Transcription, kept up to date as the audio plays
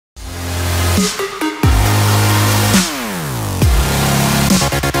Hey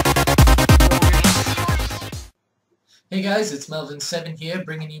guys, it's Melvin7 here,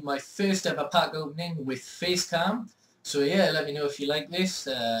 bringing you my first ever pack opening with Facecam. So yeah, let me know if you like this.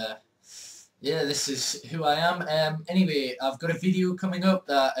 Yeah, this is who I am. Anyway, I've got a video coming up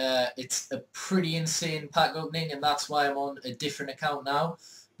that it's a pretty insane pack opening, and that's why I'm on a different account now,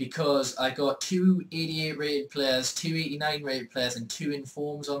 because I got 2 88 rated players, 2 89 rated players, and 2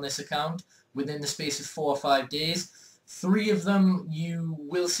 informs on this account within the space of 4 or 5 days. 3 of them you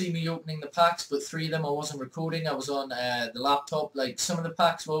will see me opening the packs, but 3 of them I wasn't recording. I was on the laptop. Like, some of the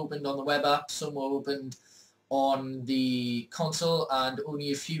packs were opened on the web app, some were opened on the console, and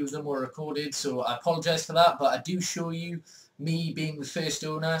only a few of them were recorded, so I apologise for that, but I do show you me being the first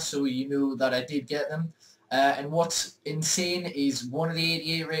owner, so you know that I did get them. And what's insane is one of the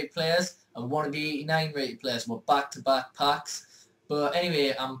 88 rated players and one of the 89 rated players were back-to-back packs. But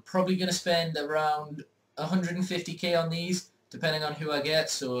anyway, I'm probably going to spend around 150k on these, depending on who I get,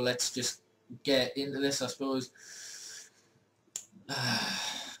 so let's just get into this, I suppose.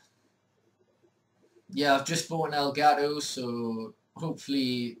 Yeah, I've just bought an Elgato, so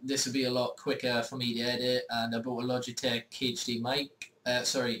hopefully this will be a lot quicker for me to edit, and I bought a Logitech HD mic,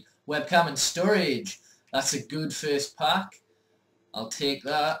 webcam and storage. That's a good first pack. I'll take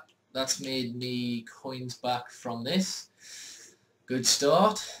that. That's made me coins back from this. Good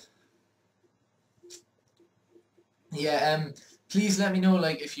start. Yeah, please let me know,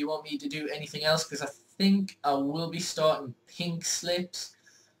 like, if you want me to do anything else, because I think I will be starting pink slips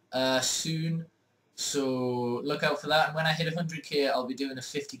soon, so look out for that. And when I hit 100k, I'll be doing a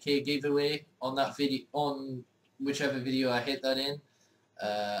 50k giveaway on that video, on whichever video I hit that in.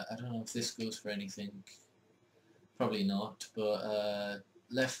 I don't know if this goes for anything, probably not, but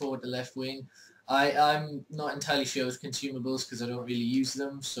left forward to left wing. I'm not entirely sure with consumables because I don't really use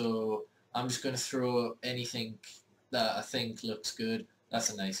them, so I'm just going to throw anything that I think looks good. That's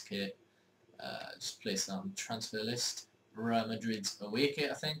a nice kit. Just place that on the transfer list. Real Madrid's away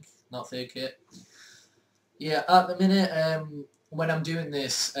kit, I think, not third kit. Yeah, at the minute, when I'm doing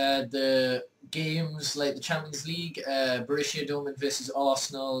this, the games like the Champions League, Borussia Dortmund versus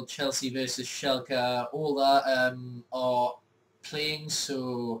Arsenal, Chelsea versus Schalke, all that are playing,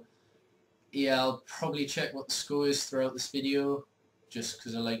 so yeah, I'll probably check what the score is throughout this video, just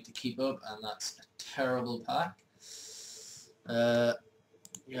because I like to keep up, and that's a terrible pack. Yeah,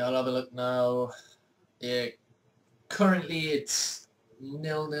 I'll have a look now. Yeah, currently it's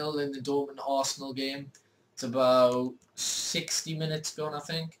 0-0 in the Dortmund-Arsenal game. It's about 60 minutes gone, I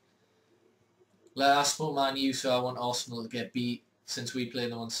think. Like, I support Man U, so I want Arsenal to get beat since we play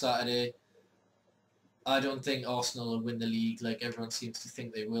them on Saturday. I don't think Arsenal will win the league like everyone seems to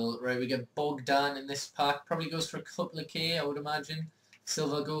think they will. Right, we get Bogdan in this pack. Probably goes for a couple of K, I would imagine.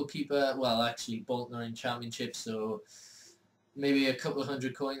 Silver goalkeeper. Well, actually, Bolton are in Championship, so maybe a couple of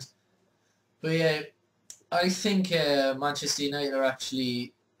 100 coins. But yeah, I think Manchester United are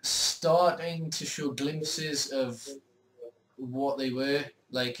actually starting to show glimpses of what they were.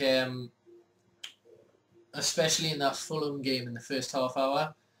 Like, especially in that Fulham game in the first half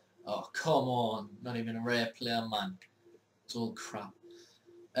hour. Oh, come on. Not even a rare player, man. It's all crap.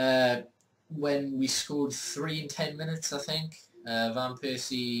 When we scored 3 in 10 minutes, I think. Van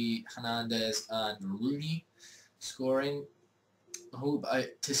Persie, Hernandez and Rooney scoring. I hope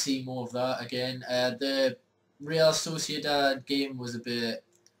to see more of that again. The Real Sociedad game was a bit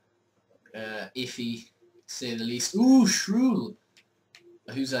iffy, to say the least. Ooh, Shrewl!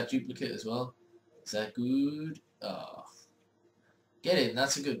 Who's that duplicate as well? Is that good? Oh. Get in,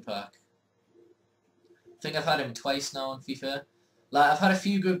 that's a good pack. I think I've had him twice now on FIFA. Like, I've had a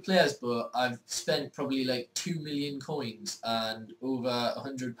few good players, but I've spent probably like 2 million coins and over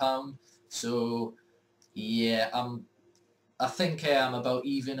 £100. So, yeah, I think I'm about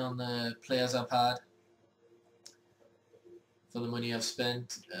even on the players I've had for the money I've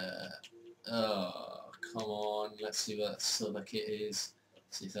spent. Oh, come on, let's see what that silver kit is.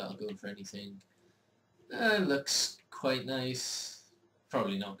 See if that'll go for anything. Looks quite nice.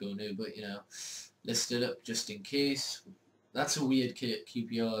 Probably not going to, but you know, list it up just in case. That's a weird kit,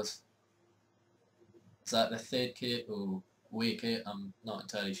 QPRs. Is that the third kit or away kit? I'm not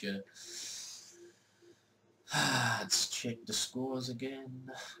entirely sure. Let's check the scores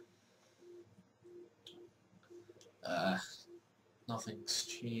again. Nothing's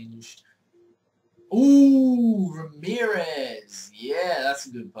changed. Ooh, Ramirez! Yeah, that's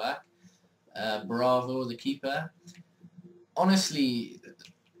a good pack. Bravo, the keeper. Honestly,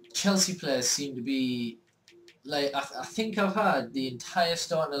 Chelsea players seem to be, like, I think I've had the entire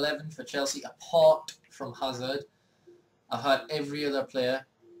starting 11 for Chelsea apart from Hazard. I've had every other player.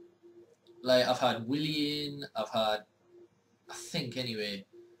 Like, I've had Willian, I've had, I think anyway,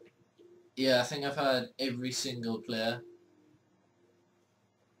 yeah, I think I've had every single player.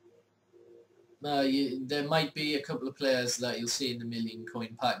 There might be a couple of players that you'll see in the million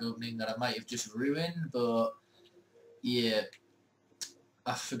coin pack opening that I might have just ruined, but yeah,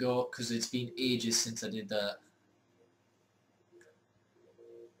 I forgot because it's been ages since I did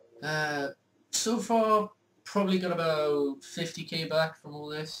that. So far, probably got about 50k back from all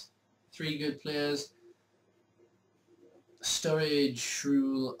this. 3 good players. Sturridge,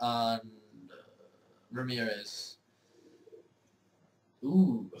 Shrew, and Ramirez.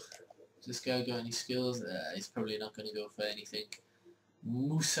 Ooh, has this guy got any skills? He's probably not going to go for anything.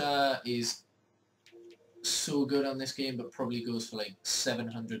 Musa is so good on this game, but probably goes for like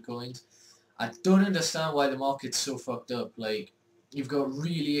 700 coins. I don't understand why the market's so fucked up. Like, you've got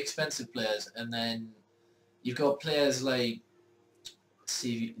really expensive players, and then you've got players like,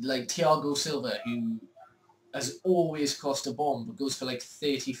 see, like Thiago Silva, who has always cost a bomb, but goes for like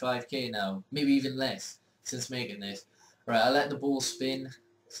 35k now, maybe even less since making this. Right, I'll let the ball spin,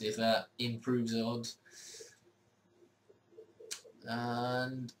 see if that improves the odds.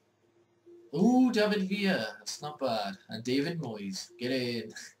 And ooh, David Villa, that's not bad. And David Moyes, get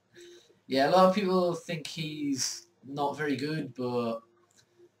in. Yeah, a lot of people think he's not very good, but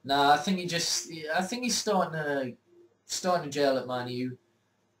nah, I think he's starting to gel at Man U.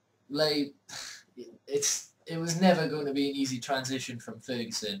 Like, it was never going to be an easy transition from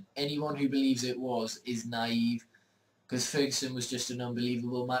Ferguson. Anyone who believes it was is naive, because Ferguson was just an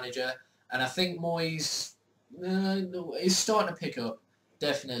unbelievable manager, and I think Moyes is starting to pick up.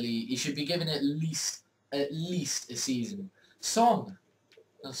 Definitely, he should be given at least a season. Song,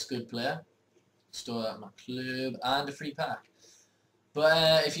 that's a good player. Store that in my club and a free pack.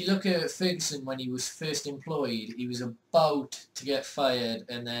 But if you look at Ferguson when he was first employed, he was about to get fired,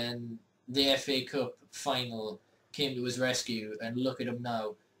 and then the FA Cup final came to his rescue, and look at him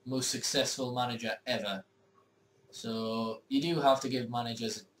now, most successful manager ever. So you do have to give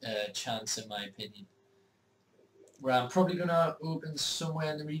managers a chance, in my opinion. Where I'm probably going to open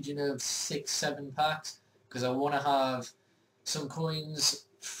somewhere in the region of 6-7 packs, because I want to have some coins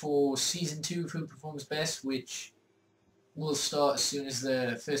for Season 2 of Who Performs Best, which will start as soon as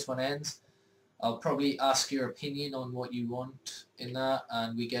the first one ends. I'll probably ask your opinion on what you want in that,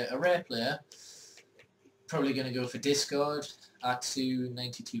 and we get a rare player. Probably going to go for discard, Atsu,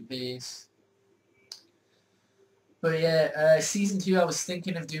 92 pace. But yeah, Season 2 I was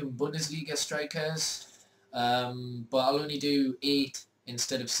thinking of doing Bundesliga strikers, but I'll only do 8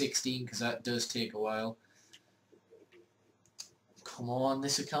 instead of 16 because that does take a while. Come on,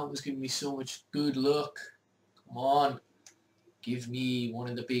 this account was giving me so much good luck. Come on, give me one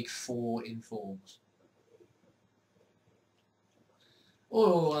of the big 4 informs.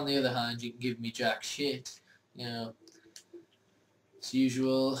 Or on the other hand, you can give me jack shit, you know, as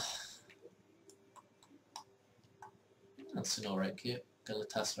usual. That's an alright kit.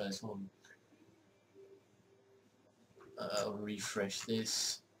 Galatasaray's home. I'll refresh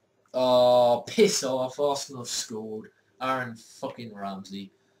this. Oh, piss off. Arsenal have scored. Aaron fucking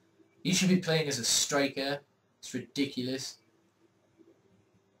Ramsey. He should be playing as a striker. It's ridiculous.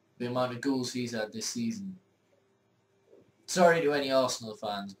 The amount of goals he's had this season. Sorry to any Arsenal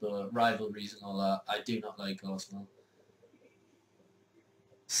fans, but rivalries and all that. I do not like Arsenal.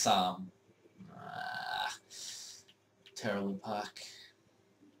 Sam. Terrible pack.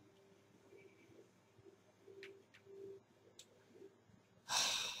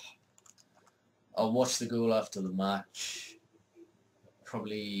 I'll watch the goal after the match.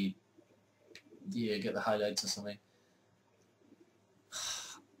 Probably, yeah, get the highlights or something.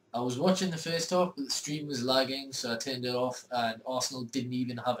 I was watching the first half, but the stream was lagging, so I turned it off, and Arsenal didn't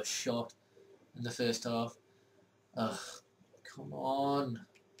even have a shot in the first half. Ugh, come on.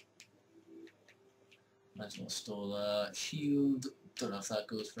 Might as well store that. Shield, don't know if that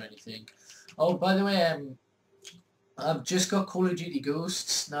goes for anything. Oh, by the way, I've just got Call of Duty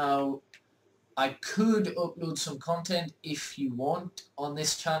Ghosts. Now, I could upload some content if you want on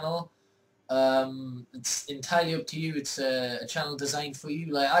this channel. It's entirely up to you. It's a channel designed for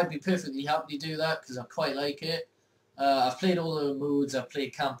you. Like, I'd be perfectly happy to do that because I quite like it. I've played all the modes. I've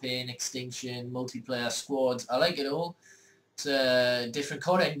played campaign, extinction, multiplayer, squads. I like it all. It's different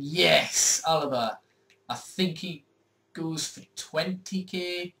content. Yes, Alaba. I think he goes for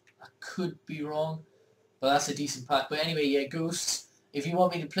 20k. I could be wrong, but that's a decent pack. But anyway, yeah, Ghosts. If you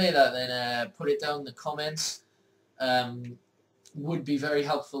want me to play that, then put it down in the comments. Would be very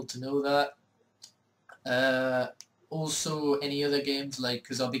helpful to know that. Also, any other games, like,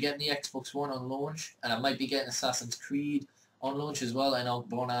 because I'll be getting the Xbox One on launch, and I might be getting Assassin's Creed. on launch as well, and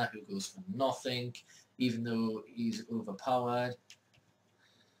Ogbonna, who goes for nothing, even though he's overpowered.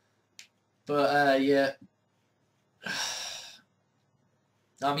 But yeah,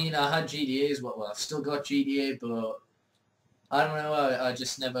 I mean, I had GTA as well. I've still got GTA, but I don't know. I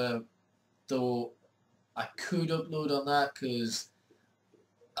just never thought I could upload on that because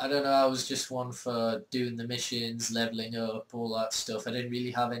I don't know. I was just one for doing the missions, leveling up, all that stuff. I didn't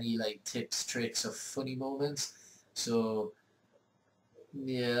really have any like tips, tricks, or funny moments. So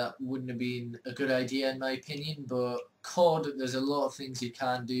yeah, that wouldn't have been a good idea in my opinion. But COD, there's a lot of things you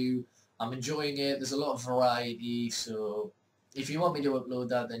can do. I'm enjoying it. There's a lot of variety. So if you want me to upload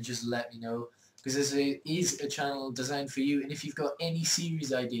that, then just let me know. Because this is a channel designed for you. And if you've got any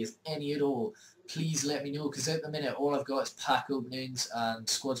series ideas, any at all, please let me know. Because at the minute, all I've got is pack openings and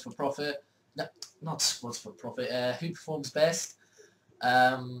squads for profit. No, not squads for profit. Who performs best?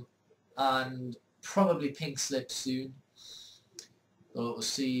 And probably pink slip soon. But we'll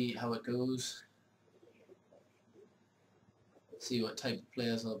see how it goes. See what type of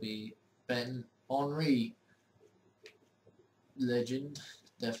players I'll be betting. Henry, legend,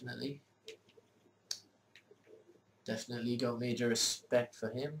 definitely. Definitely got major respect for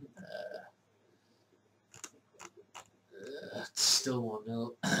him. It's still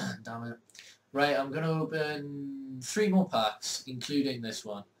 1-0. Damn it. Right, I'm going to open 3 more packs, including this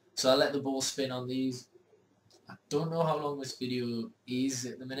one. So I'll let the ball spin on these. I don't know how long this video is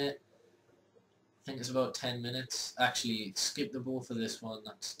at the minute. I think it's about 10 minutes. Actually, skip the ball for this one.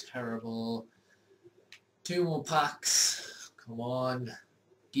 That's terrible. 2 more packs. Come on.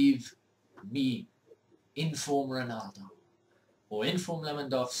 Give me Inform Ronaldo. Or Inform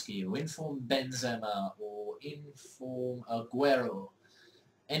Lewandowski. Or Inform Benzema. Or Inform Aguero.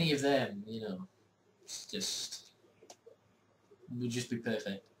 Any of them, you know. It's just... would just be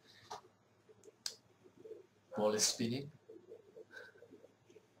perfect. Ball is spinning.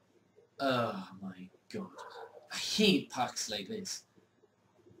 Oh my god. I hate packs like this.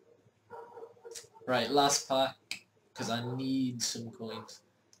 Right, last pack, because I need some coins.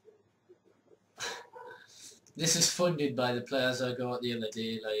 This is funded by the players I got the other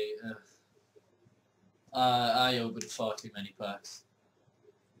day, like... I opened far too many packs.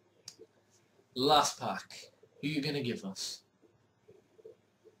 Last pack. Who are you going to give us?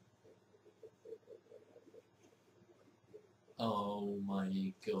 Oh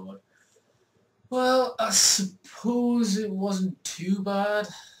my god. Well, I suppose it wasn't too bad.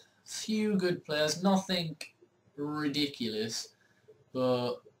 Few good players, nothing ridiculous.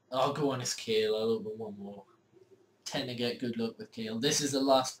 But I'll go on as Kale, I'll open one more. Tend to get good luck with Kale. This is the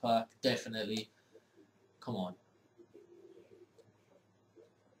last pack, definitely. Come on.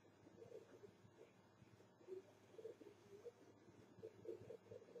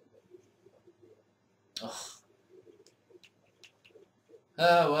 Oh.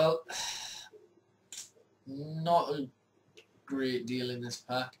 Well, not a great deal in this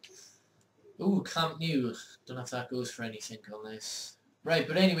pack. Ooh, Camp Nou. Don't know if that goes for anything on this. Right,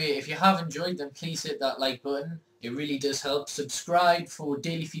 but anyway, if you have enjoyed, then please hit that like button. It really does help. Subscribe for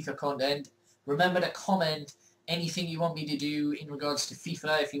daily FIFA content. Remember to comment anything you want me to do in regards to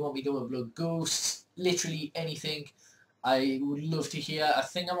FIFA. If you want me to upload ghosts, literally anything. I would love to hear. I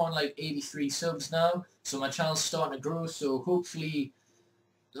think I'm on like 83 subs now, so my channel's starting to grow, so hopefully,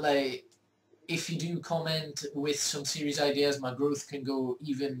 like, if you do comment with some series ideas, my growth can go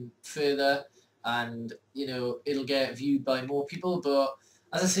even further, and, you know, it'll get viewed by more people. But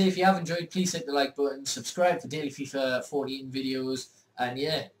as I say, if you have enjoyed, please hit the like button, subscribe for daily FIFA 14 videos, and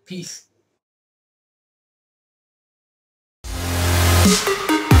yeah, peace.